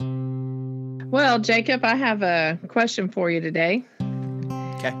Well, Jacob, I have a question for you today.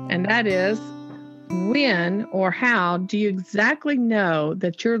 Okay. And that is, when or how do you exactly know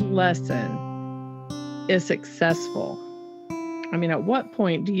that your lesson is successful? I mean, at what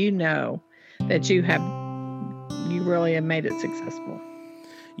point do you know that you really have made it successful?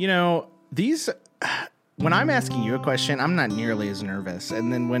 You know, when I'm asking you a question, I'm not nearly as nervous.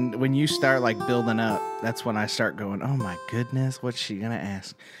 And then when you start like building up, that's when I start going, oh my goodness, what's she going to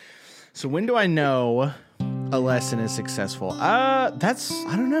ask? So when do I know a lesson is successful? I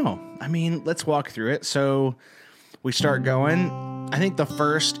don't know. I mean, let's walk through it. So we start going. I think the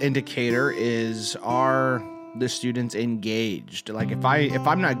first indicator is, are the students engaged? Like if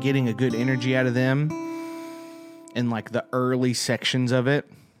I'm not getting a good energy out of them in like the early sections of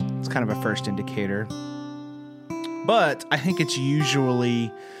it, it's kind of a first indicator. But I think it's usually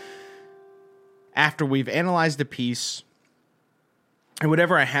after we've analyzed the piece and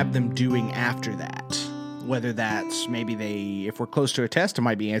whatever I have them doing after that, whether that's maybe if we're close to a test, it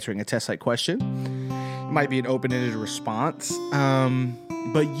might be answering a test-like question. It might be an open-ended response.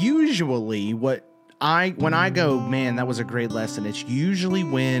 But usually when I go, man, that was a great lesson, it's usually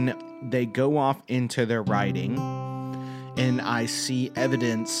when they go off into their writing and I see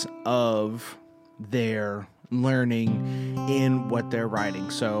evidence of their learning in what they're writing.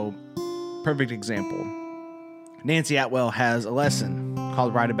 So, perfect example. Nancy Atwell has a lesson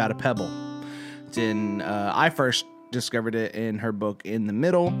called Write About a Pebble. I first discovered it in her book In the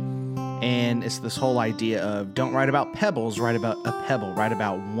Middle, and it's this whole idea of don't write about pebbles, write about a pebble, write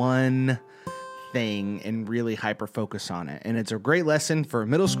about one thing and really hyper focus on it. And it's a great lesson for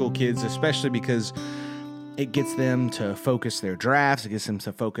middle school kids, especially because it gets them to focus their drafts, it gets them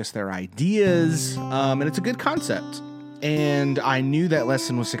to focus their ideas, and it's a good concept. And I knew that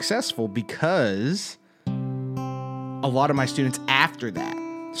lesson was successful because a lot of my students after that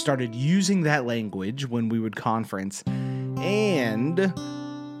started using that language when we would conference, and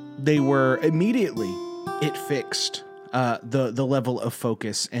they were immediately, it fixed the level of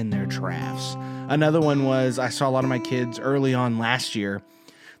focus in their drafts. Another one was, I saw a lot of my kids early on last year,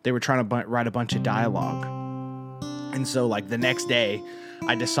 they were trying to write a bunch of dialogue. And so like the next day,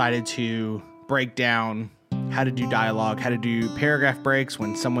 I decided to break down how to do dialogue, how to do paragraph breaks.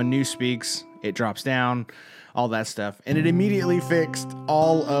 When someone new speaks, it drops down, all that stuff. And it immediately fixed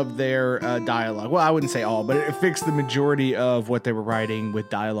all of their dialogue. Well, I wouldn't say all, but it fixed the majority of what they were writing with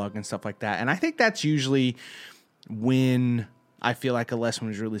dialogue and stuff like that. And I think that's usually when I feel like a lesson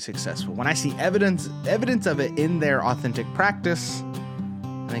was really successful. When I see evidence of it in their authentic practice,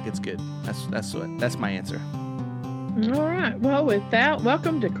 I think it's good. That's my answer. All right. Well, with that,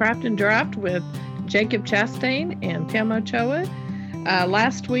 welcome to Craft and Draft with Jacob Chastain and Pam Ochoa.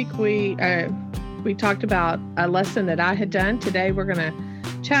 Last week we talked about a lesson that I had done. Today we're going to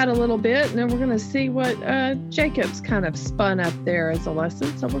chat a little bit, and then we're going to see what Jacob's kind of spun up there as a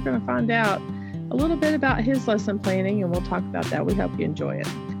lesson. So we're going to find out a little bit about his lesson planning, and we'll talk about that. We hope you enjoy it.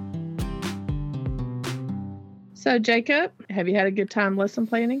 So, Jacob, have you had a good time lesson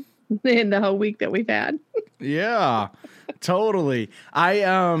planning in the whole week that we've had? Yeah, totally.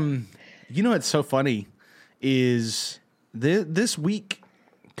 What's so funny is this week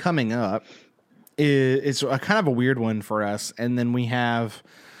coming up is a kind of a weird one for us. And then we have,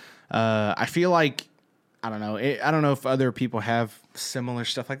 I feel like, I don't know if other people have similar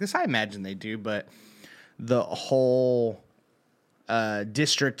stuff like this. I imagine they do, but the whole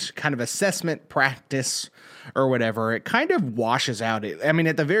district kind of assessment practice or whatever, it kind of washes out.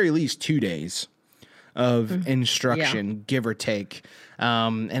 At the very least 2 days of instruction, give or take.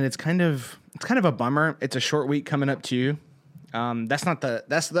 And it's kind of a bummer. It's a short week coming up too. That's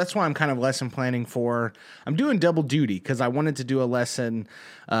why I'm kind of lesson planning for. I'm doing double duty because I wanted to do a lesson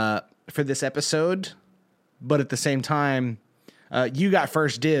for this episode, but at the same time, you got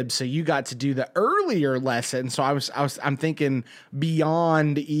first dibs, so you got to do the earlier lesson. So I'm thinking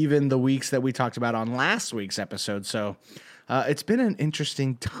beyond even the weeks that we talked about on last week's episode. So it's been an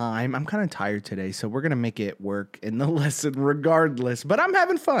interesting time. I'm kind of tired today, so we're gonna make it work in the lesson regardless. But I'm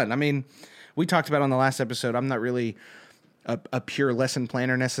having fun. I mean, we talked about on the last episode, I'm not really a pure lesson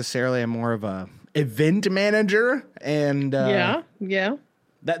planner necessarily. I'm more of a event manager, and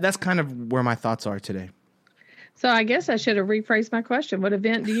that's kind of where my thoughts are today. So I guess I should have rephrased my question. What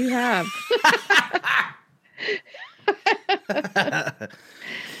event do you have?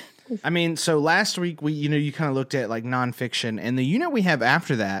 So last week you kind of looked at like nonfiction, and the unit we have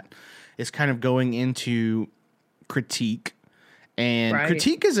after that is kind of going into critique. And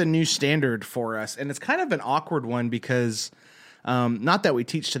critique is a new standard for us, and it's kind of an awkward one because Not that we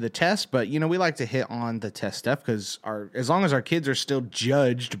teach to the test, but, we like to hit on the test stuff because as long as our kids are still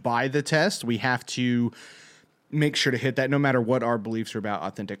judged by the test, we have to make sure to hit that no matter what our beliefs are about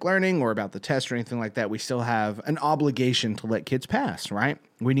authentic learning or about the test or anything like that. We still have an obligation to let kids pass, right?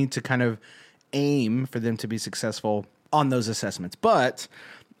 We need to kind of aim for them to be successful on those assessments. But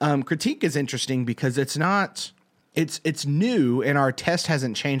critique is interesting because it's new and our test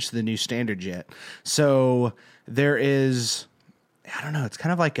hasn't changed to the new standard yet. So there is, I don't know, it's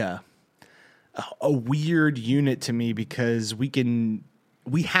kind of like a weird unit to me because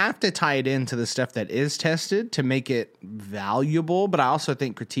we have to tie it into the stuff that is tested to make it valuable. But I also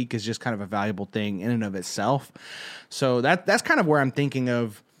think critique is just kind of a valuable thing in and of itself. So that's kind of where I'm thinking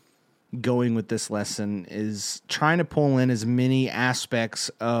of going with this lesson, is trying to pull in as many aspects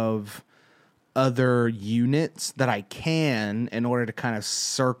of other units that I can in order to kind of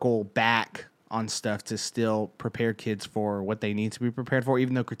circle back on stuff to still prepare kids for what they need to be prepared for,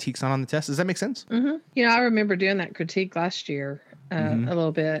 even though critique's not on the test. Does that make sense? Mm-hmm. I remember doing that critique last year a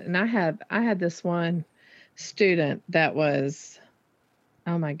little bit. And I had this one student that was,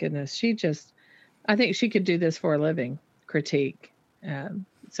 oh my goodness, I think she could do this for a living, critique.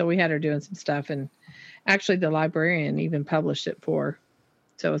 So we had her doing some stuff, and actually the librarian even published it for her.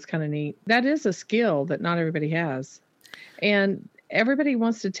 So it's kind of neat. That is a skill that not everybody has. And everybody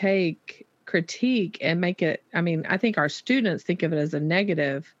wants to take critique and make it, I think our students think of it as a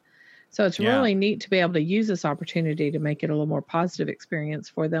negative. So it's really neat to be able to use this opportunity to make it a little more positive experience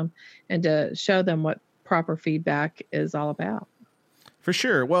for them and to show them what proper feedback is all about. For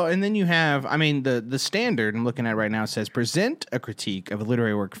sure. Well, and then you have, the standard I'm looking at right now says present a critique of a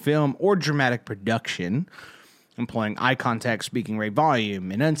literary work, film, or dramatic production, employing eye contact, speaking rate,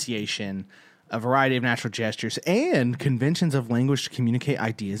 volume, enunciation, a variety of natural gestures, and conventions of language to communicate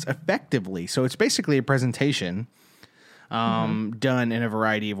ideas effectively. So it's basically a presentation done in a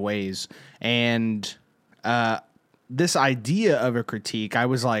variety of ways. And this idea of a critique, I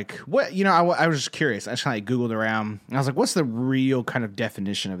was like, what? I was just curious. I just kind of Googled around, and I was like, what's the real kind of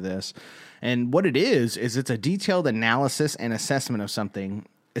definition of this? And what it is it's a detailed analysis and assessment of something,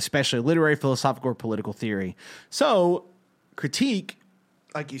 especially literary, philosophical, or political theory. So critique,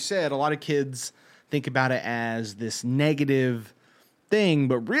 like you said, a lot of kids think about it as this negative thing,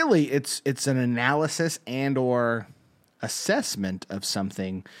 but really it's an analysis and or assessment of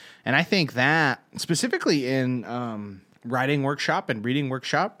something. And I think that specifically in writing workshop and reading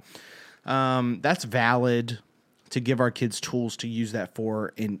workshop, that's valid to give our kids tools to use that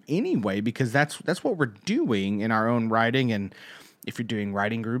for in any way, because that's what we're doing in our own writing. And if you're doing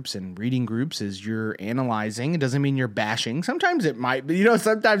writing groups and reading groups, is you're analyzing. It doesn't mean you're bashing. Sometimes it might be,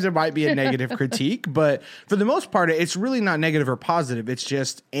 sometimes there might be a negative critique, but for the most part, it's really not negative or positive. It's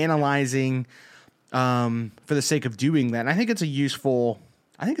just analyzing for the sake of doing that. And I think it's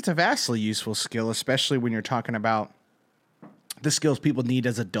a vastly useful skill, especially when you're talking about the skills people need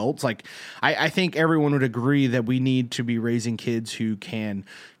as adults. Like, I think everyone would agree that we need to be raising kids who can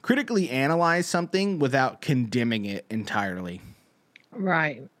critically analyze something without condemning it entirely.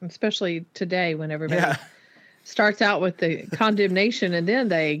 Right. Especially today when everybody starts out with the condemnation and then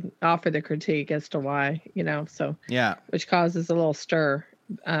they offer the critique as to why, which causes a little stir,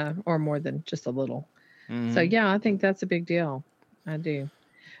 or more than just a little. Mm-hmm. So, I think that's a big deal. I do.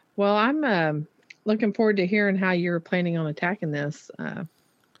 Well, I'm looking forward to hearing how you're planning on attacking this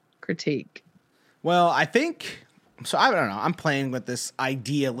critique. Well, I think, so I don't know. I'm playing with this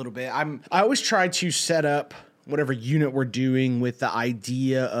idea a little bit. I always try to set up whatever unit we're doing with the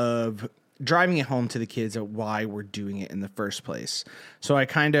idea of driving it home to the kids of why we're doing it in the first place. So I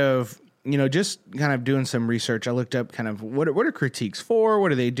kind of, just kind of doing some research. I looked up kind of what are critiques for? What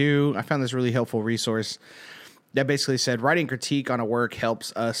do they do? I found this really helpful resource that basically said writing critique on a work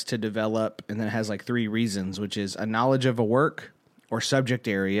helps us to develop, and then it has like 3 reasons, which is a knowledge of a work or subject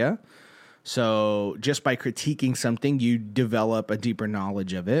area. So just by critiquing something, you develop a deeper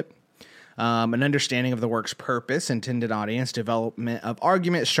knowledge of it. An understanding of the work's purpose, intended audience, development of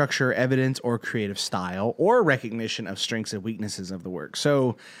argument, structure, evidence, or creative style, or recognition of strengths and weaknesses of the work.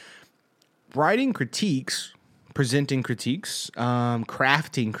 So writing critiques, presenting critiques,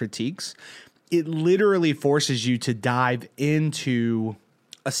 crafting critiques, it literally forces you to dive into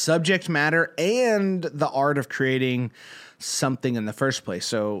a subject matter and the art of creating something in the first place.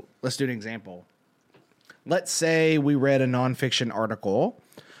 So let's do an example. Let's say we read a nonfiction article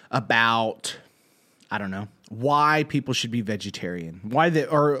about, I don't know, why people should be vegetarian.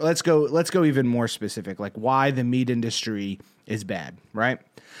 Or let's go even more specific, like why the meat industry is bad, right?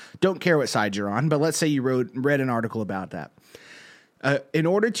 Don't care what side you're on, but let's say you read an article about that. In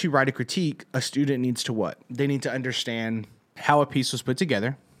order to write a critique, a student needs to what? They need to understand how a piece was put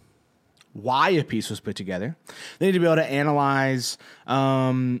together, why a piece was put together. They need to be able to analyze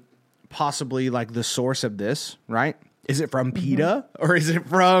possibly like the source of this, right? Is it from PETA or is it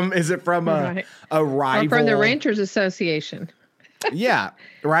from Right. a rival? Or from the Renters Association. Yeah,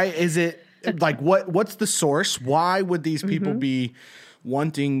 right. Is it like what's the source? Why would these people be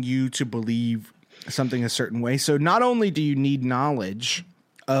wanting you to believe something a certain way? So not only do you need knowledge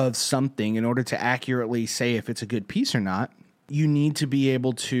of something in order to accurately say if it's a good piece or not, you need to be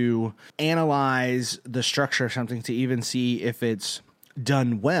able to analyze the structure of something to even see if it's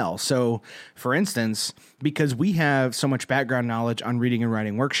done well. So, for instance, because we have so much background knowledge on Reading and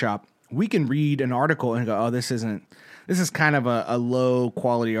Writing Workshop, we can read an article and go, oh, this is kind of a low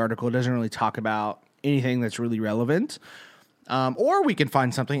quality article. It doesn't really talk about anything that's really relevant. Or we can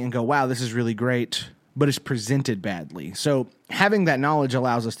find something and go, wow, this is really great, but it's presented badly. So having that knowledge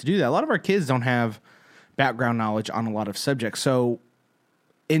allows us to do that. A lot of our kids don't have background knowledge on a lot of subjects. So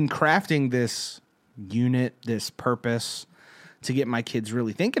in crafting this unit, this purpose to get my kids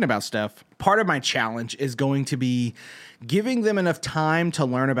really thinking about stuff, part of my challenge is going to be giving them enough time to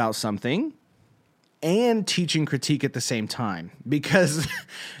learn about something and teaching critique at the same time, because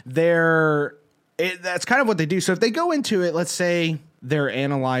that's kind of what they do. So if they go into it, let's say they're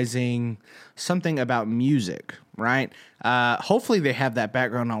analyzing something about music, right? Hopefully they have that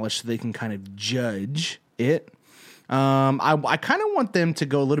background knowledge so they can kind of judge it. I kind of want them to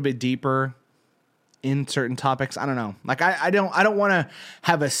go a little bit deeper in certain topics. I don't know. Like I don't want to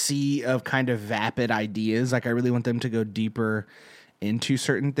have a sea of kind of vapid ideas. Like I really want them to go deeper into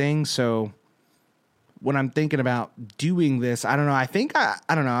certain things. So when I'm thinking about doing this, I don't know. I think I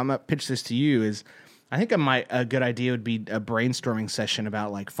don't know. I'm gonna pitch this to you. I think a good idea would be a brainstorming session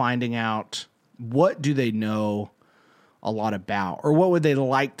about like finding out what do they know a lot about, or what would they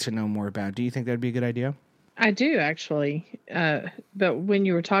like to know more about. Do you think that'd be a good idea? I do actually. But when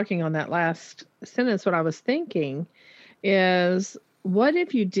you were talking on that last sentence, what I was thinking is, what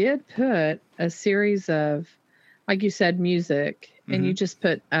if you did put a series of, like you said, music, and you just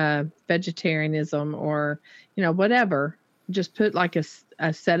put vegetarianism or, whatever, just put like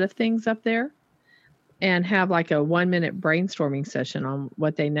a set of things up there and have like a 1-minute brainstorming session on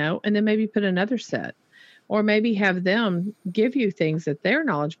what they know. And then maybe put another set, or maybe have them give you things that they're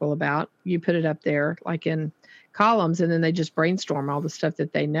knowledgeable about. You put it up there like in columns, and then they just brainstorm all the stuff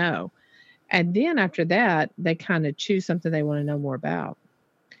that they know. And then after that, they kind of choose something they want to know more about.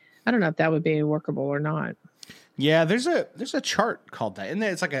 I don't know if that would be workable or not. Yeah, there's a chart called that. And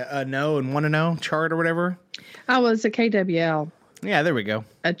it's like a know and want to know chart or whatever. Oh, well, it's a KWL. Yeah, there we go.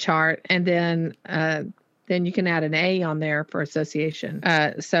 A chart. And then you can add an A on there for association.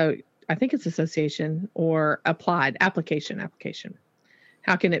 So I think it's association or application.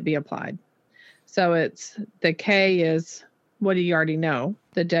 How can it be applied? So it's the K is what do you already know?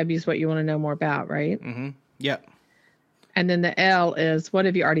 The W is what you want to know more about, right? Mm-hmm. Yep. And then the L is what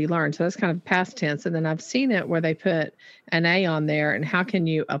have you already learned? So that's kind of past tense. And then I've seen it where they put an A on there, and how can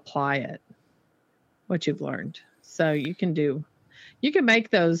you apply it? What you've learned. So you can make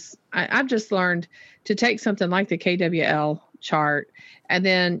those. I've just learned to take something like the KWL chart, and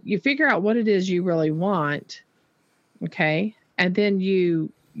then you figure out what it is you really want. Okay. And then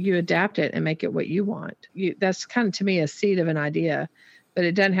you adapt it and make it what you want. That's kind of, to me, a seed of an idea, but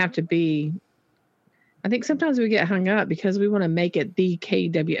it doesn't have to be. I think sometimes we get hung up because we want to make it the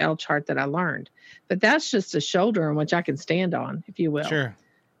KWL chart that I learned, but that's just a shoulder on which I can stand on, if you will. Sure.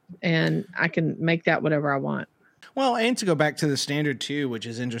 And I can make that whatever I want. Well, and to go back to the standard too, which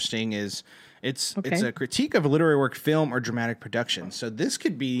is interesting, is it's a critique of a literary work, film, or dramatic production. So this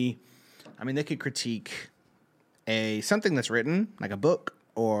could be, they could critique something that's written, like a book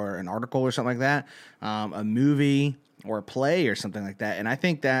or an article or something like that, a movie or a play or something like that. And I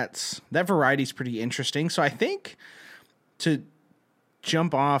think that variety is pretty interesting. So I think to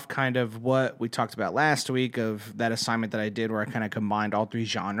jump off kind of what we talked about last week of that assignment that I did where I kind of combined all three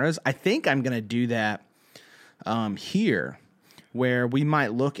genres, I think I'm going to do that here, where we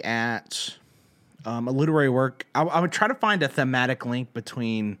might look at a literary work. I would try to find a thematic link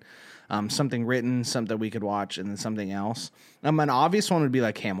between something written, something we could watch, and then something else. An obvious one would be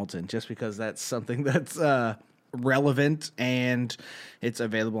like Hamilton, just because that's something that's relevant and it's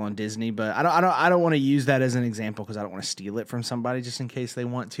available on Disney. But I don't want to use that as an example because I don't want to steal it from somebody just in case they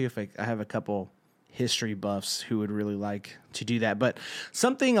want to. If I have a couple history buffs who would really like to do that, but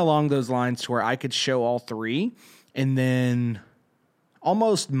something along those lines to where I could show all three and then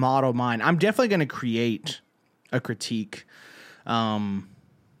almost model mine. I'm definitely going to create a critique on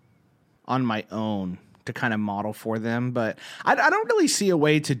my own to kind of model for them, but I don't really see a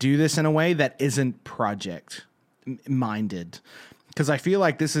way to do this in a way that isn't project minded, because I feel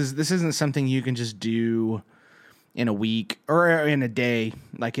like this isn't something you can just do in a week or in a day.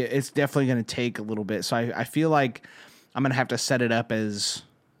 Like it's definitely going to take a little bit. So I feel like I'm going to have to set it up as,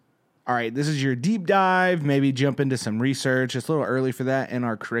 all right, this is your deep dive, maybe jump into some research. It's a little early for that in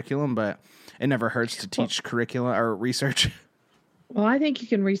our curriculum, but it never hurts to teach curriculum or research. Well, I think you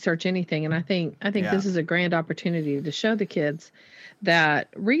can research anything. And I think this is a grand opportunity to show the kids that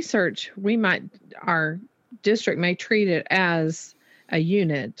research, our district may treat it as a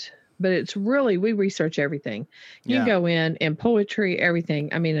unit, but it's really, we research everything. You go in poetry, everything.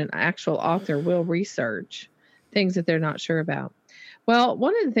 I mean, an actual author will research things that they're not sure about. Well,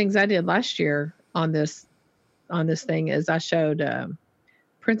 one of the things I did last year on this thing is I showed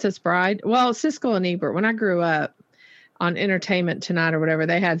Princess Bride. Well, Siskel and Ebert. When I grew up on Entertainment Tonight or whatever,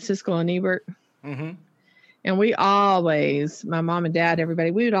 they had Siskel and Ebert. Mm-hmm. And we always, my mom and dad,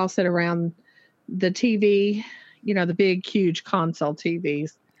 everybody, we would all sit around the TV, the big, huge console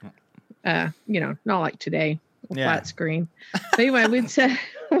TVs. Not like today, flat screen. But anyway, we'd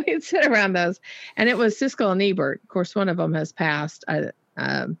sit around those, and it was Siskel and Ebert. Of course, one of them has passed.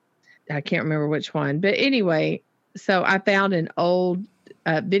 I can't remember which one, but anyway, so I found an old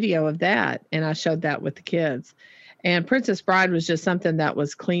video of that, and I showed that with the kids. And Princess Bride was just something that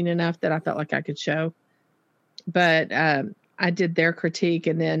was clean enough that I felt like I could show. But I did their critique,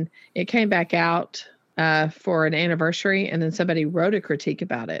 and then it came back out for an anniversary, and then somebody wrote a critique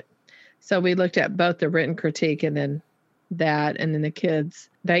about it. So we looked at both the written critique and then that, and then the kids,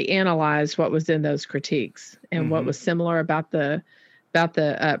 they analyzed what was in those critiques and what was similar about the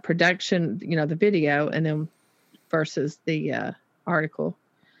production, the video, and then versus the article.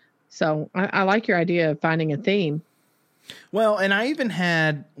 So I like your idea of finding a theme. Well, and I even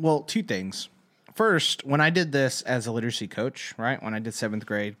had, two things. First, when I did this as a literacy coach, right, when I did 7th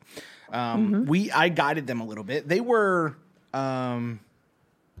grade, I guided them a little bit. They were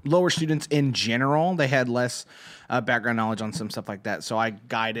lower students in general. They had less background knowledge on some stuff like that. So I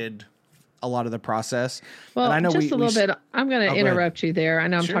guided a lot of the process. Well, and I know just a little bit. I'm going to interrupt you there. I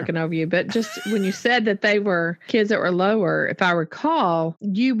know I'm talking over you, but just when you said that they were kids that were lower, if I recall,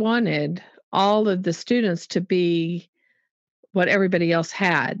 you wanted all of the students to be what everybody else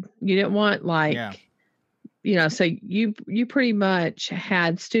had. You didn't want so you pretty much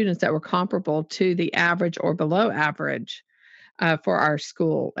had students that were comparable to the average or below average for our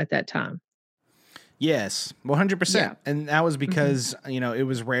school at that time. Yes, 100%. Yeah. And that was because, it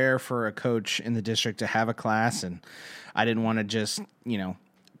was rare for a coach in the district to have a class, and I didn't want to just,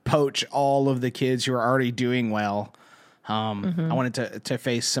 poach all of the kids who are already doing well. I wanted to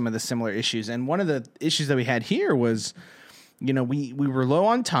face some of the similar issues. And one of the issues that we had here was, we were low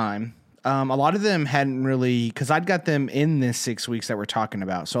on time. A lot of them hadn't really, because I'd got them in this 6 weeks that we're talking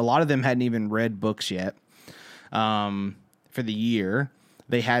about. So a lot of them hadn't even read books yet for the year.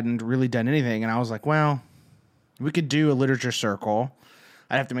 They hadn't really done anything. And I was like, well, we could do a literature circle.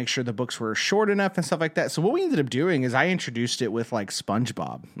 I'd have to make sure the books were short enough and stuff like that. So what we ended up doing is I introduced it with like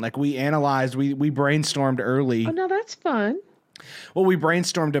SpongeBob. Like we analyzed, we brainstormed early. Oh, no, that's fun. Well, we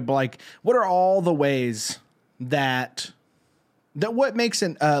brainstormed like, what are all the ways that what makes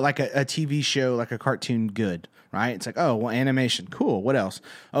an like a TV show, like a cartoon, good, right? It's like, oh, well, animation, cool. What else?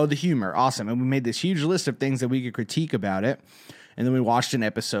 Oh, the humor, awesome. And we made this huge list of things that we could critique about it. And then we watched an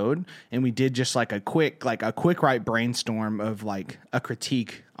episode, and we did just like a quick right brainstorm of like a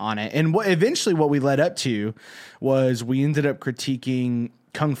critique on it. And eventually what we led up to was we ended up critiquing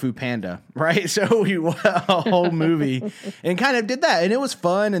Kung Fu Panda, right? So we watched a whole movie and kind of did that, and it was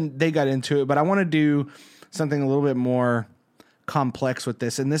fun, and they got into it. But I want to do something a little bit more complex with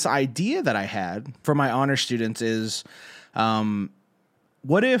this. And this idea that I had for my honor students is,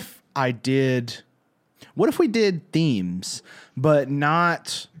 what if we did themes, but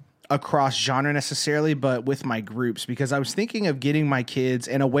not across genre necessarily, but with my groups? Because I was thinking of getting my kids,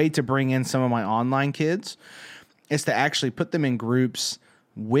 and a way to bring in some of my online kids is to actually put them in groups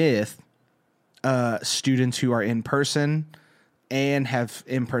with students who are in person and have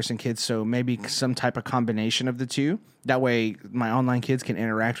in-person kids. So maybe some type of combination of the two. That way my online kids can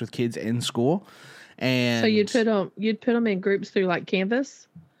interact with kids in school. And so you'd put them in groups through like Canvas?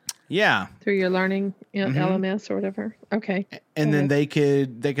 Yeah. Through your learning, LMS or whatever. Okay. And then they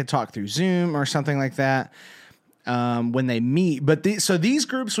could talk through Zoom or something like that when they meet. But so these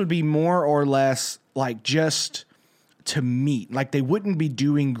groups would be more or less like just to meet. Like they wouldn't be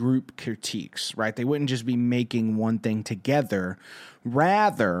doing group critiques, right? They wouldn't just be making one thing together.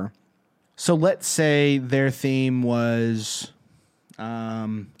 Rather, so let's say their theme was, I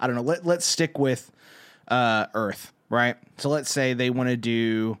don't know, let's stick with Earth, right? So let's say they want to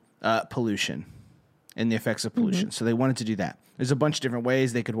do pollution. and the effects of pollution. So they wanted to do that. There's a bunch of different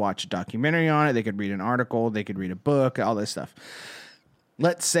ways. They could watch a documentary on it. They could read an article. They could read a book, all this stuff.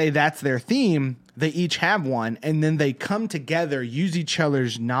 Let's say that's their theme. They each have one, and then they come together, use each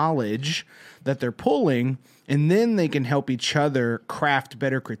other's knowledge that they're pulling, and then they can help each other craft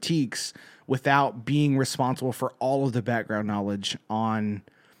better critiques without being responsible for all of the background knowledge on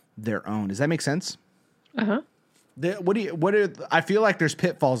their own. Does that make sense? Uh-huh. I feel like there's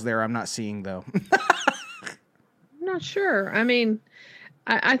pitfalls there I'm not seeing, though. I'm not sure. I mean,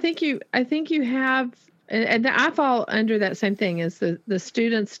 I think you have, and I fall under that same thing, is the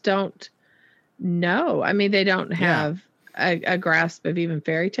students don't know. I mean, they don't have a grasp of even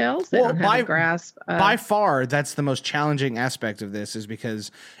fairy tales. They don't have a grasp of... By far, that's the most challenging aspect of this, is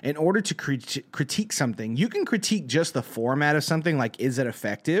because in order to critique something, you can critique just the format of something, like, is it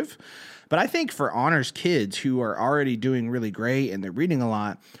effective? But I think for honors kids who are already doing really great and they're reading a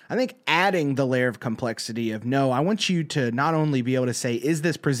lot, I think adding the layer of complexity of, no, I want you to not only be able to say, is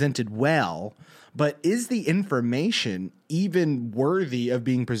this presented well, but is the information even worthy of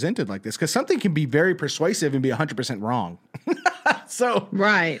being presented like this? Because something can be very persuasive and be 100% wrong. So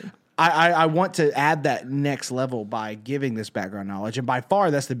right. I want to add that next level by giving this background knowledge. And by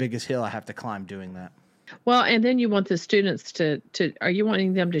far, that's the biggest hill I have to climb doing that. Well, and then you want the students to are you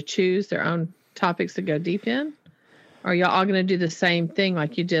wanting them to choose their own topics to go deep in? Or are y'all all going to do the same thing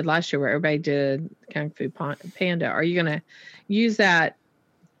like you did last year where everybody did Kung Fu Panda? Are you going to use that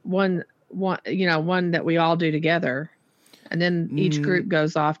one that we all do together, and then each group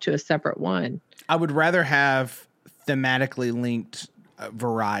goes off to a separate one? I would rather have thematically linked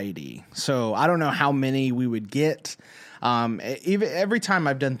variety. So I don't know how many we would get. Even every time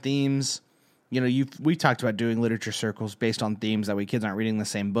I've done themes, we talked about doing literature circles based on themes. That way kids aren't reading the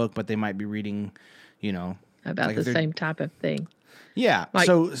same book, but they might be reading, about like the same type of thing. Yeah.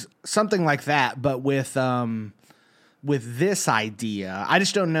 So something like that, but with this idea, I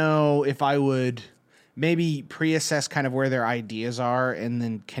just don't know if I would maybe pre-assess kind of where their ideas are and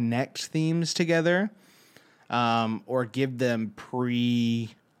then connect themes together, or give them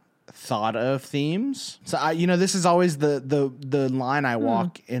thought of themes. So this is always the line I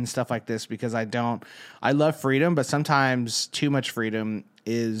walk in stuff like this, because I love freedom, but sometimes too much freedom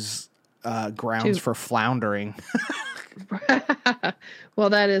is grounds for floundering. Well,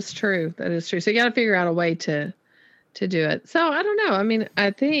 that is true. So you got to figure out a way to do it. So I don't know. I mean,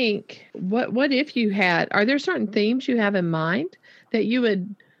 I think what if you are there certain themes you have in mind that you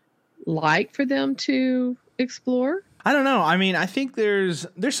would like for them to explore? I don't know. I mean, I think there's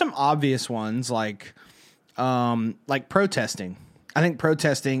some obvious ones like protesting. I think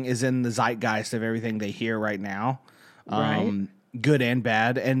protesting is in the zeitgeist of everything they hear right now. Right. Good and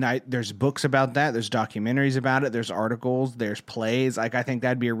bad. And there's books about that. There's documentaries about it. There's articles. There's plays. Like, I think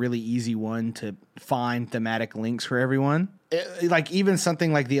that'd be a really easy one to find thematic links for everyone. Like, even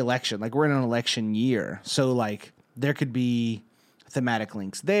something like the election. Like, we're in an election year. So, like, there could be thematic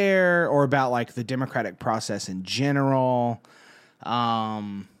links there, or about like the democratic process in general.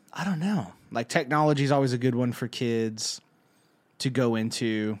 I don't know. Like, technology is always a good one for kids to go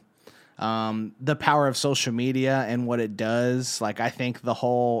into. The power of social media and what it does. Like, I think the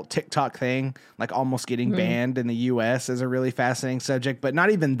whole TikTok thing, like almost getting banned in the US, is a really fascinating subject, but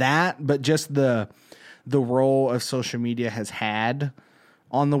not even that, but just the role of social media has had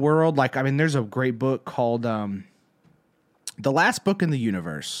on the world. Like, I mean, there's a great book called, The Last Book in the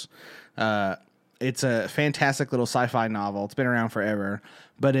Universe. It's a fantastic little sci-fi novel. It's been around forever,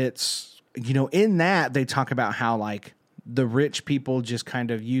 but it's, in that they talk about how, like, the rich people just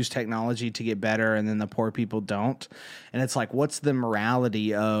kind of use technology to get better, and then the poor people don't. And it's like, what's the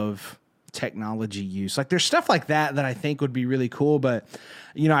morality of technology use? Like, there's stuff like that I think would be really cool. But,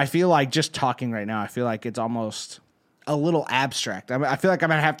 I feel like just talking right now, I feel like it's almost a little abstract. I feel like I'm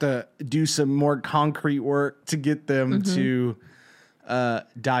going to have to do some more concrete work to get them to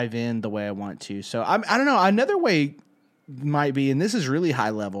dive in the way I want to. So I don't know. Another way might be, and this is really high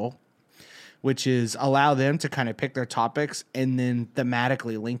level, which is allow them to kind of pick their topics and then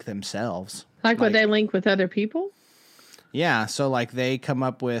thematically link themselves. Like would they link with other people? Yeah. So like they come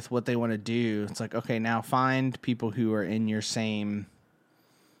up with what they want to do. It's like, okay, now find people who are in your same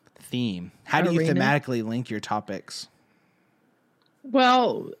theme. How do you thematically link your topics?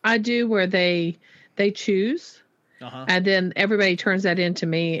 Well, I do where they choose, and then everybody turns that into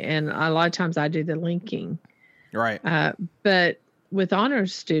me, and a lot of times I do the linking. Right. But with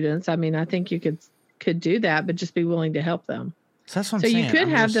honors students, I mean, I think you could do that, but just be willing to help them. So that's what I'm saying. So you could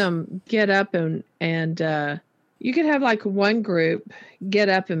have them get up and you could have like one group get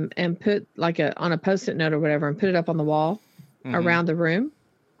up and put like on a Post-it note or whatever and put it up on the wall around the room.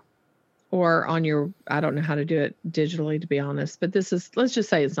 or on your, I don't know how to do it digitally, to be honest, but let's just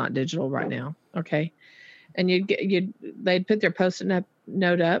say it's not digital right now. Okay. And they'd put their post-it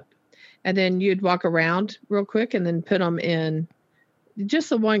note up, and then you'd walk around real quick and then put them in just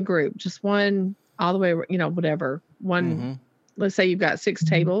the one group, just one all the way, whatever. One, let's say you've got 6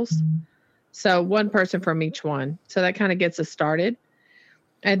 tables. So one person from each one. So that kind of gets us started.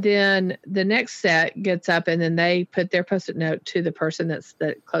 And then the next set gets up, and then they put their post-it note to the person that's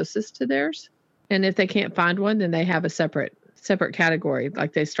the closest to theirs. And if they can't find one, then they have a separate category,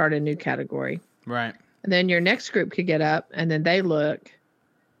 like they start a new category. Right. And then your next group could get up, and then they look,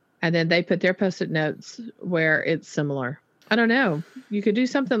 and then they put their post-it notes where it's similar. I don't know. You could do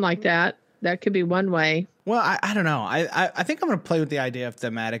something like that. That could be one way. Well, I don't know. I think I'm going to play with the idea of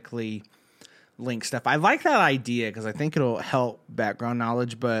thematically link stuff. I like that idea because I think it'll help background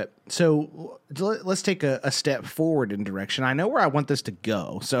knowledge. But so let's take a step forward in direction. I know where I want this to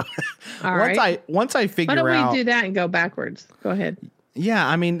go. So once I figure out, why don't we do that and go backwards? Go ahead. Yeah,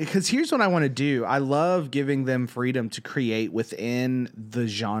 I mean, because here's what I want to do. I love giving them freedom to create within the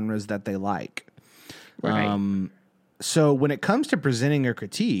genres that they like. Right. So when it comes to presenting a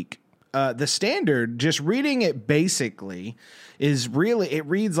critique, the standard, just reading it basically, is really, it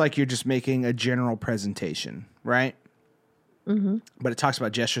reads like you're just making a general presentation, right? Mm-hmm. But it talks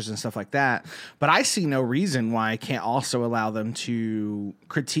about gestures and stuff like that. But I see no reason why I can't also allow them to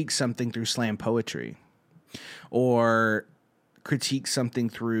critique something through slam poetry, or critique something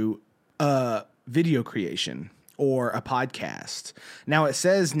through video creation or a podcast. Now it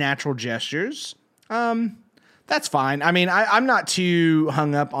says natural gestures. That's fine. I mean, I'm not too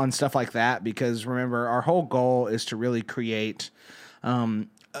hung up on stuff like that because remember, our whole goal is to really create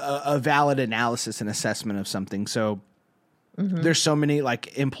a valid analysis and assessment of something. So there's so many,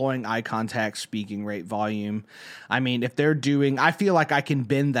 like employing eye contact, speaking rate, volume. I mean, if they're doing, I feel like I can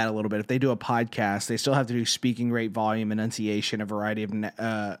bend that a little bit. If they do a podcast, they still have to do speaking rate, volume, enunciation, a variety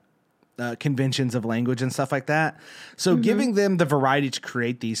of conventions of language and stuff like that. So giving them the variety to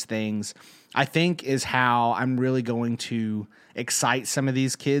create these things, I think, is how I'm really going to excite some of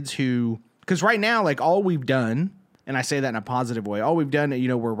these kids who, because right now, like all we've done, and I say that in a positive way, all we've done,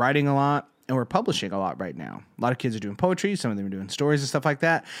 we're writing a lot. And we're publishing a lot right now. A lot of kids are doing poetry. Some of them are doing stories and stuff like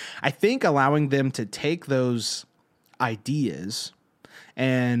that. I think allowing them to take those ideas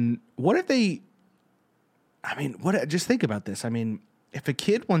and just think about this. I mean, if a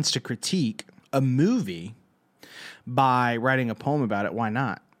kid wants to critique a movie by writing a poem about it, why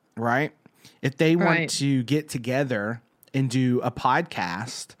not? Right? If they want to get together and do a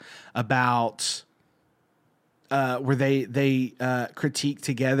podcast about where they critique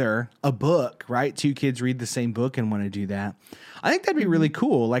together a book, right? 2 kids read the same book and want to do that. I think that'd be really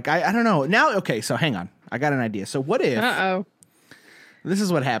cool. Like, I don't know. Now, okay, so hang on. I got an idea. So what if... This is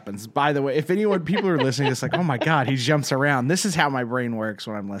what happens. By the way, if people are listening, it's like, oh my God, he jumps around. This is how my brain works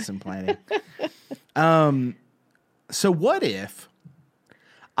when I'm lesson planning. So what if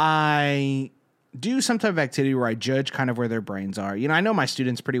I do some type of activity where I judge kind of where their brains are. I know my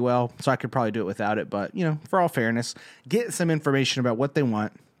students pretty well, so I could probably do it without it. But, for all fairness, get some information about what they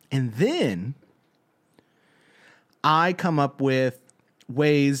want. And then I come up with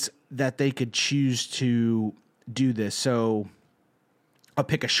ways that they could choose to do this. So I'll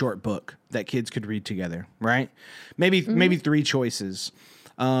pick a short book that kids could read together, right? Maybe 3 choices.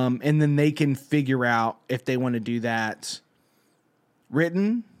 And then they can figure out if they want to do that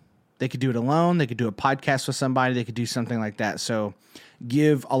written. They could do it alone. They could do a podcast with somebody. They could do something like that. So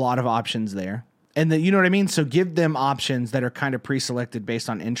give a lot of options there. And then, you know what I mean? So give them options that are kind of pre-selected based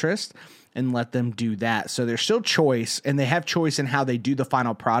on interest and let them do that. So there's still choice, and they have choice in how they do the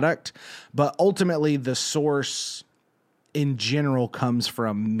final product. But ultimately, the source in general comes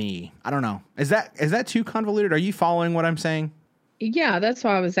from me. I don't know. Is that too convoluted? Are you following what I'm saying? Yeah, that's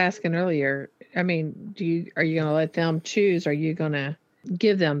why I was asking earlier. I mean, are you going to let them choose? Are you going to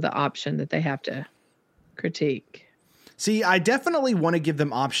give them the option that they have to critique? See, I definitely want to give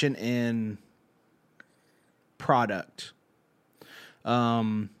them option in product.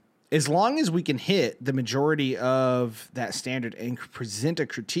 As long as we can hit the majority of that standard and present a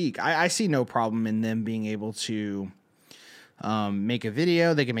critique, I see no problem in them being able to make a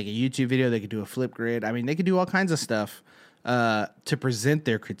video. They can make a YouTube video. They could do a Flipgrid. I mean, they could do all kinds of stuff to present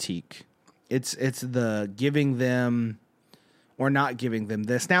their critique. It's the giving them or not giving them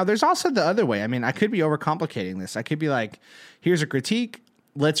this. Now, there's also the other way. I mean, I could be overcomplicating this. I could be like, here's a critique.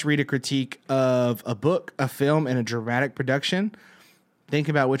 Let's read a critique of a book, a film, and a dramatic production. Think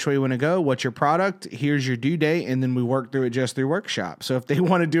about which way you want to go. What's your product? Here's your due date. And then we work through it just through workshop. So if they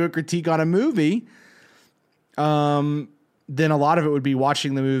want to do a critique on a movie, then a lot of it would be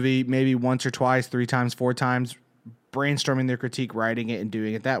watching the movie maybe once or twice, 3 times, 4 times, brainstorming their critique, writing it, and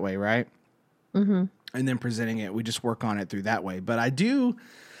doing it that way, right? Mm-hmm. And then presenting it. We just work on it through that way. But I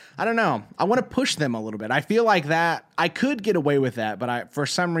don't know. I want to push them a little bit. I feel like that I could get away with that, but for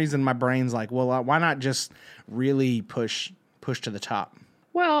some reason my brain's like, well, why not just really push to the top?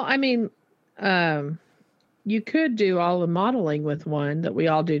 Well, I mean, you could do all the modeling with one that we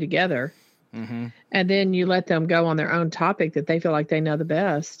all do together. Mm-hmm. And then you let them go on their own topic that they feel like they know the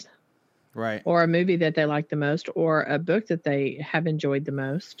best. Right. Or a movie that they like the most, or a book that they have enjoyed the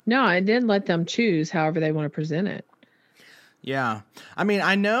most. No, and then let them choose however they want to present it. Yeah. I mean,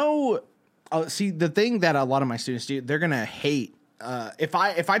 I know, see, the thing that a lot of my students do, they're going to hate, if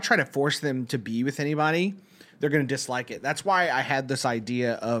I try to force them to be with anybody, they're going to dislike it. That's why I had this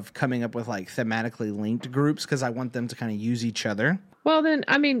idea of coming up with like thematically linked groups, because I want them to kind of use each other. Well, then,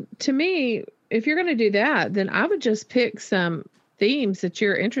 I mean, to me, if you're going to do that, then I would just pick some themes that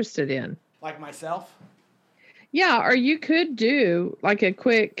you're interested in. Like myself? Yeah, or you could do like a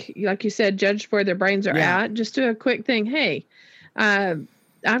quick, like you said, judge where their brains are at. Just do a quick thing. Hey, I've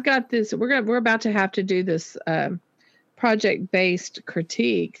got this. We're about to have to do this project-based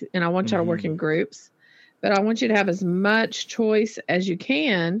critique, and I want y'all to work in groups. But I want you to have as much choice as you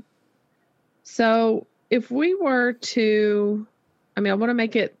can. So if we were to, I mean, I want to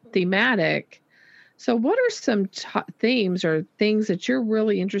make it thematic. So what are some themes or things that you're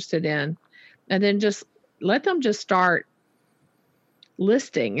really interested in? And then just let them just start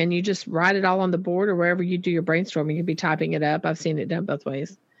listing, and you just write it all on the board or wherever you do your brainstorming. You could be typing it up. I've seen it done both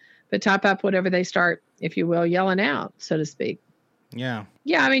ways. But type up whatever they start, if you will, yelling out, so to speak. Yeah.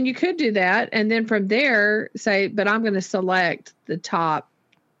 Yeah, I mean, you could do that. And then from there, say, but I'm going to select the top,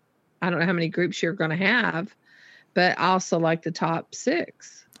 I don't know how many groups you're going to have, but I'll select the top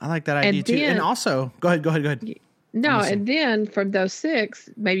 6. I like that idea too. And also, go ahead. No, and then from those 6,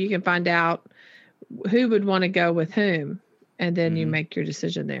 maybe you can find out who would want to go with whom, and then you make your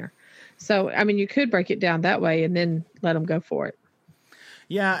decision there. So, I mean, you could break it down that way and then let them go for it.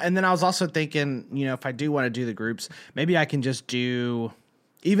 Yeah, and then I was also thinking, if I do want to do the groups, maybe I can just do,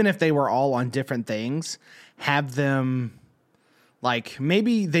 even if they were all on different things, have them, like,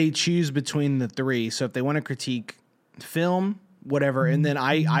 maybe they choose between the 3. So if they want to critique film, whatever, and then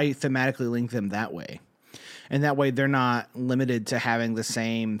I thematically link them that way. And that way they're not limited to having the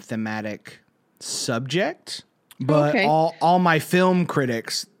same thematic subject, but all my film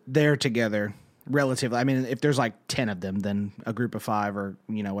critics, they're together relatively. I mean, if there's like 10 of them, then a group of 5, or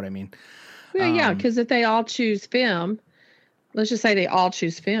you know what I mean? Well, yeah, because if they all choose film, let's just say they all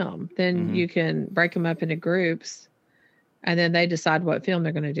choose film, then you can break them up into groups, and then they decide what film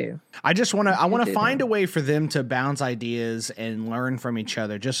they're going to do. I want to find a way for them to bounce ideas and learn from each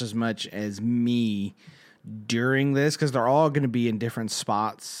other just as much as me during this, because they're all going to be in different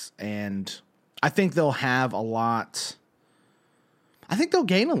spots, and I think they'll have a lot. I think they'll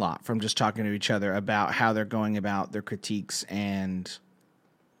gain a lot from just talking to each other about how they're going about their critiques and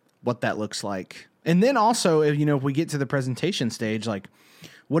what that looks like. And then also, if we get to the presentation stage, like,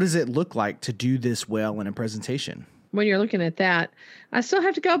 what does it look like to do this well in a presentation? When you're looking at that, I still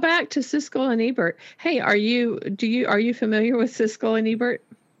have to go back to Siskel and Ebert. Hey, are you familiar with Siskel and Ebert?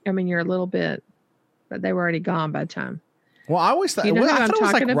 I mean, you're a little bit, but they were already gone by the time. Well, I always thought, I thought it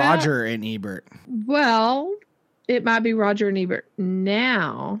was like Roger and Ebert. Well, it might be Roger and Ebert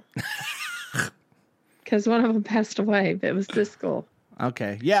now, because one of them passed away. But it was Siskel.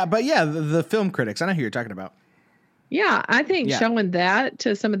 Okay, yeah, but yeah, the film critics. I know who you're talking about. Yeah, I think showing that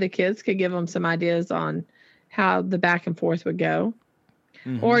to some of the kids could give them some ideas on how the back and forth would go.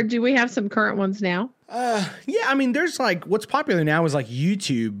 Or do we have some current ones now? Yeah, I mean, there's like, what's popular now is like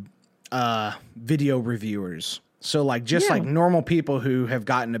YouTube video reviewers. So like just like normal people who have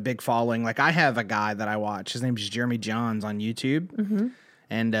gotten a big following. Like I have a guy that I watch. His name is Jeremy Johns on YouTube.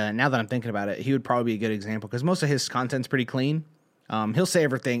 And now that I'm thinking about it, he would probably be a good example because most of his content's pretty clean. He'll say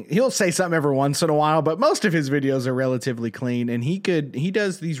everything. He'll say something every once in a while, but most of his videos are relatively clean. And he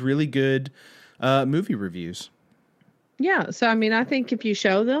does these really good movie reviews. Yeah. So, I mean, I think if you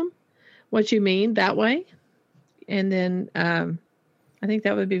show them what you mean that way, and then I think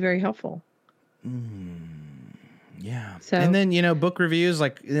that would be very helpful. Yeah. So, and then, book reviews,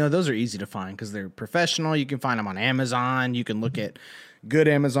 like, those are easy to find because they're professional. You can find them on Amazon. You can look at good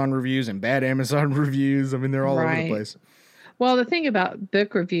Amazon reviews and bad Amazon reviews. I mean, they're all over the place. Well, the thing about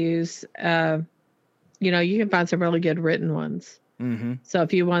book reviews, you can find some really good written ones. So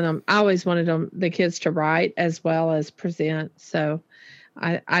if you want them, I always wanted the kids to write as well as present. So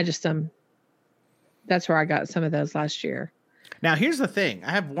I just, that's where I got some of those last year. Now, here's the thing. I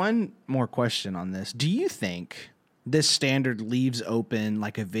have one more question on this. Do you think this standard leaves open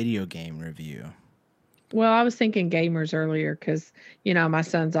like a video game review? Well, I was thinking gamers earlier because, my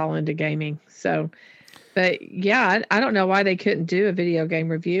son's all into gaming. So, but yeah, I don't know why they couldn't do a video game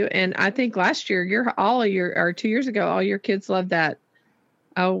review. And I think last year, or 2 years ago, all your kids loved that.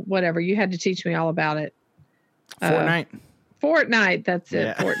 Oh, whatever. You had to teach me all about it. Fortnite. That's it.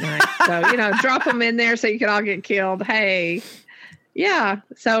 Yeah. Fortnite. So, drop them in there so you can all get killed. Hey. Yeah.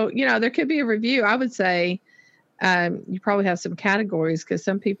 So, there could be a review. I would say you probably have some categories because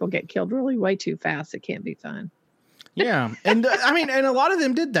some people get killed really way too fast. It can't be fun. Yeah. And and a lot of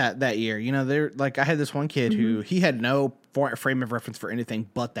them did that year. They're like, I had this one kid who he had no frame of reference for anything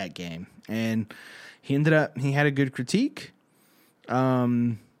but that game. And he had a good critique.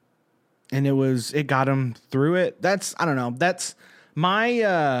 And it got him through it. That's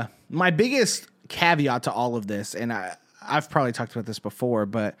my biggest caveat to all of this. And I've probably talked about this before,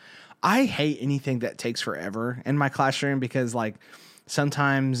 but I hate anything that takes forever in my classroom because like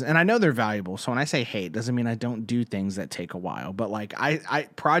sometimes, and I know they're valuable. So when I say hate, doesn't mean I don't do things that take a while, but like I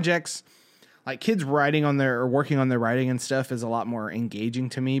projects like kids working on their writing and stuff is a lot more engaging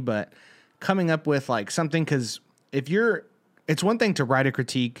to me, but coming up with like something, cause it's one thing to write a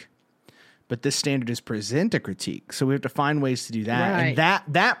critique, but this standard is present a critique. So we have to find ways to do that. Right. And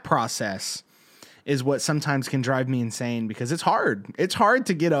that process is what sometimes can drive me insane because it's hard. It's hard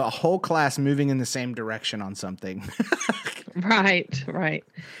to get a whole class moving in the same direction on something. Right.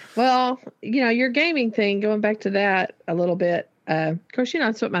 Well, your gaming thing, going back to that a little bit. Of course,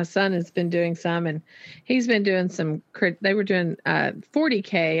 that's what my son has been doing some, and he's been doing some, they were doing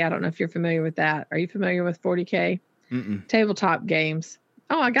 40K. I don't know if you're familiar with that. Are you familiar with 40K? Mm-mm. Tabletop games.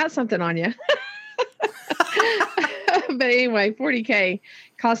 Oh, I got something on you. But anyway, 40K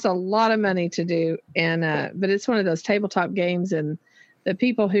costs a lot of money to do. And, but it's one of those tabletop games, and the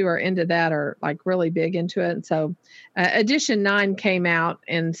people who are into that are like really big into it. And so edition 9 came out.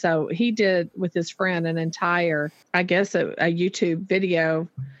 And so he did with his friend an entire, I guess, a YouTube video,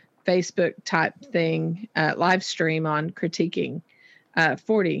 Facebook type thing, live stream on critiquing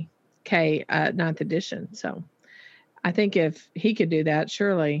 40K 9th edition. So I think if he could do that,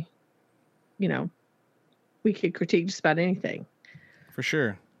 surely, we could critique just about anything. For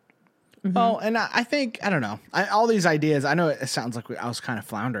sure. Mm-hmm. Oh, and I think, I don't know, all these ideas, I know it sounds like I was kind of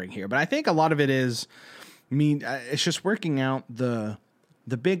floundering here, but I think a lot of it is it's just working out the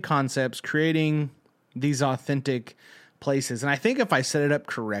big concepts, creating these authentic places. And I think if I set it up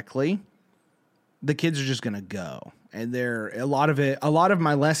correctly, the kids are just going to go. And a lot of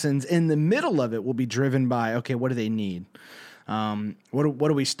my lessons in the middle of it will be driven by, okay, what do they need? What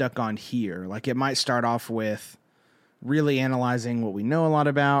are we stuck on here? Like it might start off with really analyzing what we know a lot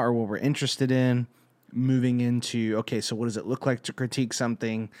about or what we're interested in, moving into, okay, so what does it look like to critique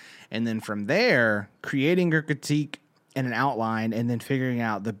something? And then from there, creating a critique and an outline, and then figuring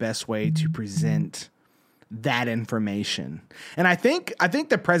out the best way to present that information. And I think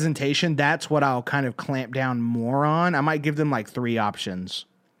the presentation, that's what I'll kind of clamp down more on. I might give them like 3 options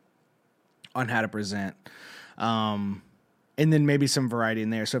on how to present. And then maybe some variety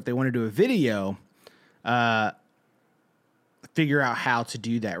in there. So if they want to do a video, figure out how to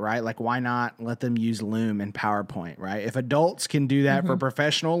do that, right? Like, why not let them use Loom and PowerPoint, right? If adults can do that for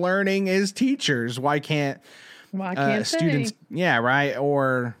professional learning as teachers, why can't students? Yeah, right.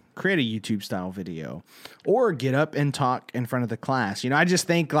 Or create a YouTube style video, or get up and talk in front of the class. I just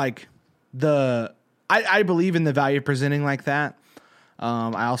think like I believe in the value of presenting like that.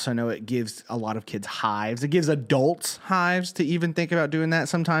 I also know it gives a lot of kids hives. It gives adults hives to even think about doing that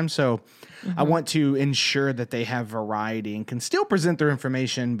sometimes. So I want to ensure that they have variety and can still present their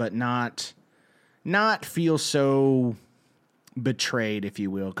information, but not feel so betrayed, if you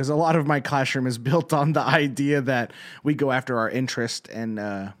will. Because a lot of my classroom is built on the idea that we go after our interest and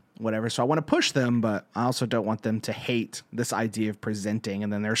whatever. So I want to push them, but I also don't want them to hate this idea of presenting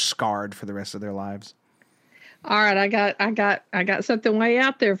and then they're scarred for the rest of their lives. All right, I got something way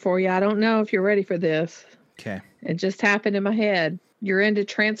out there for you. I don't know if you're ready for this. Okay. It just happened in my head. You're into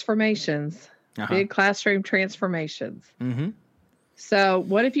transformations, big classroom transformations. Mm-hmm. So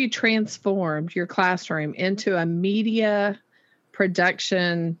what if you transformed your classroom into a media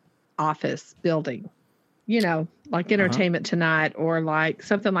production office building? Like Entertainment Tonight or like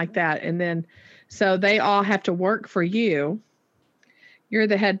something like that. And then, so they all have to work for you. You're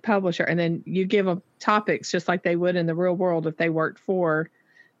the head publisher, and then you give them topics just like they would in the real world if they worked for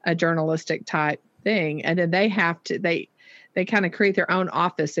a journalistic type thing. And then they have to, they kind of create their own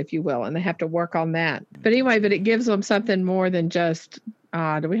office, if you will, and they have to work on that. But anyway, but it gives them something more than just,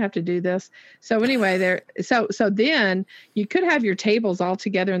 do we have to do this? So anyway, so then you could have your tables all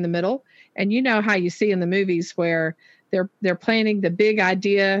together in the middle, and you know how you see in the movies where they're planning the big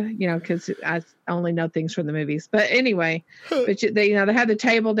idea, because I only know things from the movies. But anyway, but they have the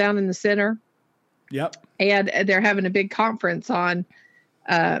table down in the center. Yep. And they're having a big conference on,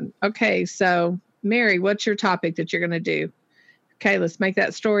 okay, so Mary, what's your topic that you're going to do? Okay, let's make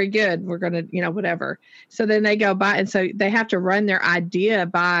that story good. We're going to, whatever. So then they go by, and so they have to run their idea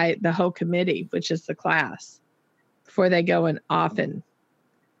by the whole committee, which is the class, before they go and off and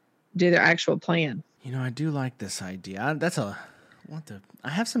do their actual plan. I do like this idea. I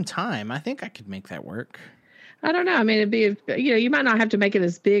have some time. I think I could make that work. I don't know. I mean, it'd be, you might not have to make it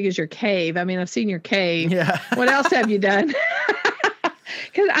as big as your cave. I mean, I've seen your cave. Yeah. What else have you done?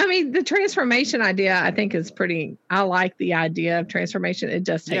 Because, the transformation idea, I think, is I like the idea of transformation. It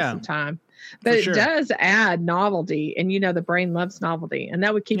does take some time. But it does add novelty. And, the brain loves novelty. And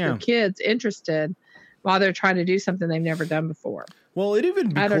that would keep your kids interested while they're trying to do something they've never done before. Well, it'd even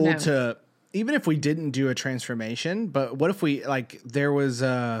be cool to, even if we didn't do a transformation, but what if we, there was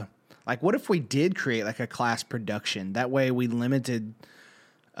what if we did create a class production? That way we limited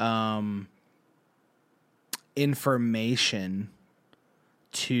information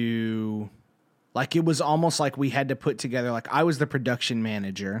to, it was almost like we had to put together, I was the production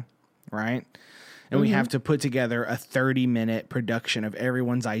manager, right? And we have to put together a 30-minute production of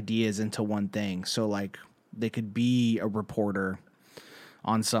everyone's ideas into one thing. So they could be a reporter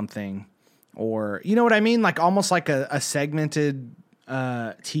on something, or, you know what I mean? Almost like a segmented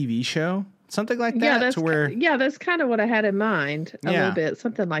TV show, something like that. That's kind of what I had in mind a little bit,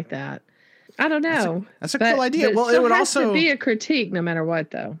 something like that. I don't know. That's a cool idea. Well, it would also be a critique no matter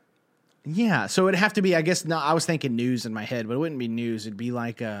what, though. Yeah. So it'd have to be, I guess, no, I was thinking news in my head, but it wouldn't be news. It'd be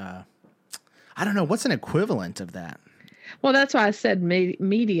I don't know. What's an equivalent of that? Well, that's why I said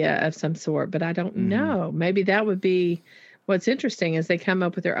media of some sort, but I don't know. Maybe that would be what's interesting is they come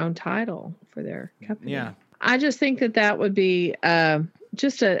up with their own title for their company. Yeah. I just think that would be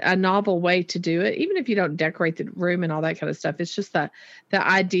just a novel way to do it, even if you don't decorate the room and all that kind of stuff. It's just the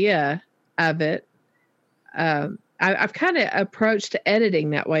idea of it. I've kind of approached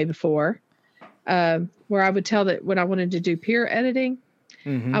editing that way before, where I would tell that when I wanted to do peer editing,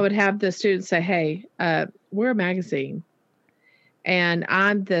 I would have the students say, hey, we're a magazine and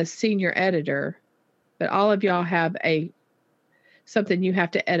I'm the senior editor, but all of y'all have something you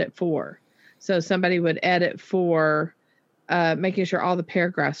have to edit for. So somebody would edit for making sure all the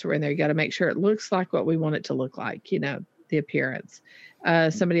paragraphs are in there. You got to make sure it looks like what we want it to look like, the appearance.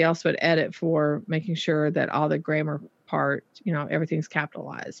 Somebody else would edit for making sure that all the grammar part, everything's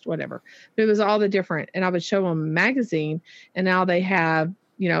capitalized, whatever. But it was all the different, and I would show them a magazine, and now they have,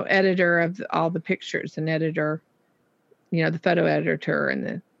 editor of all the pictures, and editor, the photo editor,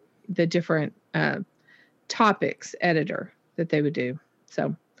 and the different topics editor that they would do.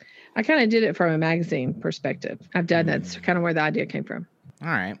 So I kind of did it from a magazine perspective. I've done that's kind of where the idea came from. All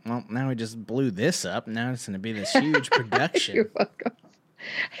right. Well, now we just blew this up. Now it's going to be this huge production. You're welcome.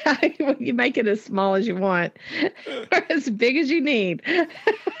 You make it as small as you want, or as big as you need.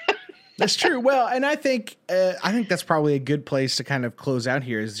 That's true. Well, and I think that's probably a good place to kind of close out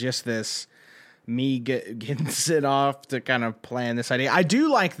here. Is just this me getting sent off to kind of plan this idea. I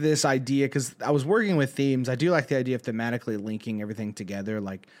do like this idea because I was working with themes. I do like the idea of thematically linking everything together.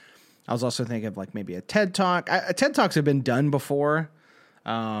 I was also thinking of maybe a TED Talk. TED Talks have been done before.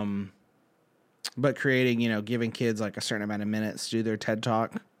 But creating, giving kids a certain amount of minutes to do their TED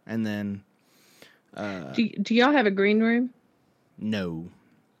Talk, and then. Do y'all have a green room? No.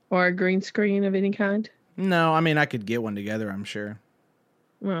 Or a green screen of any kind? No, I mean I could get one together. I'm sure.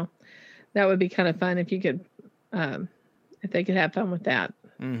 Well, that would be kind of fun if you could, if they could have fun with that.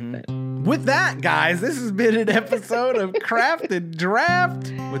 Mm-hmm. With that, guys, this has been an episode of Craft and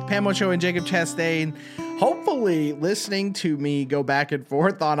Draft with Pam Ochoa and Jacob Chastain. Hopefully, listening to me go back and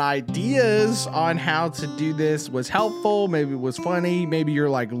forth on ideas on how to do this was helpful. Maybe it was funny. Maybe you're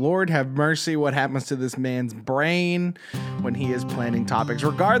like, Lord have mercy, what happens to this man's brain when he is planning topics?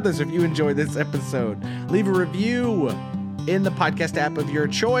 Regardless, if you enjoyed this episode, leave a review in the podcast app of your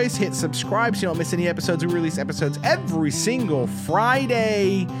choice. Hit subscribe so you don't miss any episodes. We release episodes every single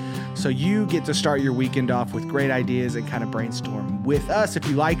Friday, so you get to start your weekend off with great ideas and kind of brainstorm with us. If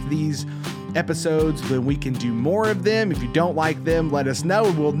you like these episodes, then we can do more of them. If you don't like them, let us know.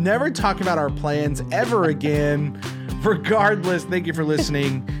 We'll never talk about our plans ever again. Regardless, thank you for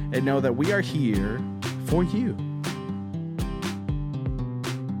listening, and know that we are here for you.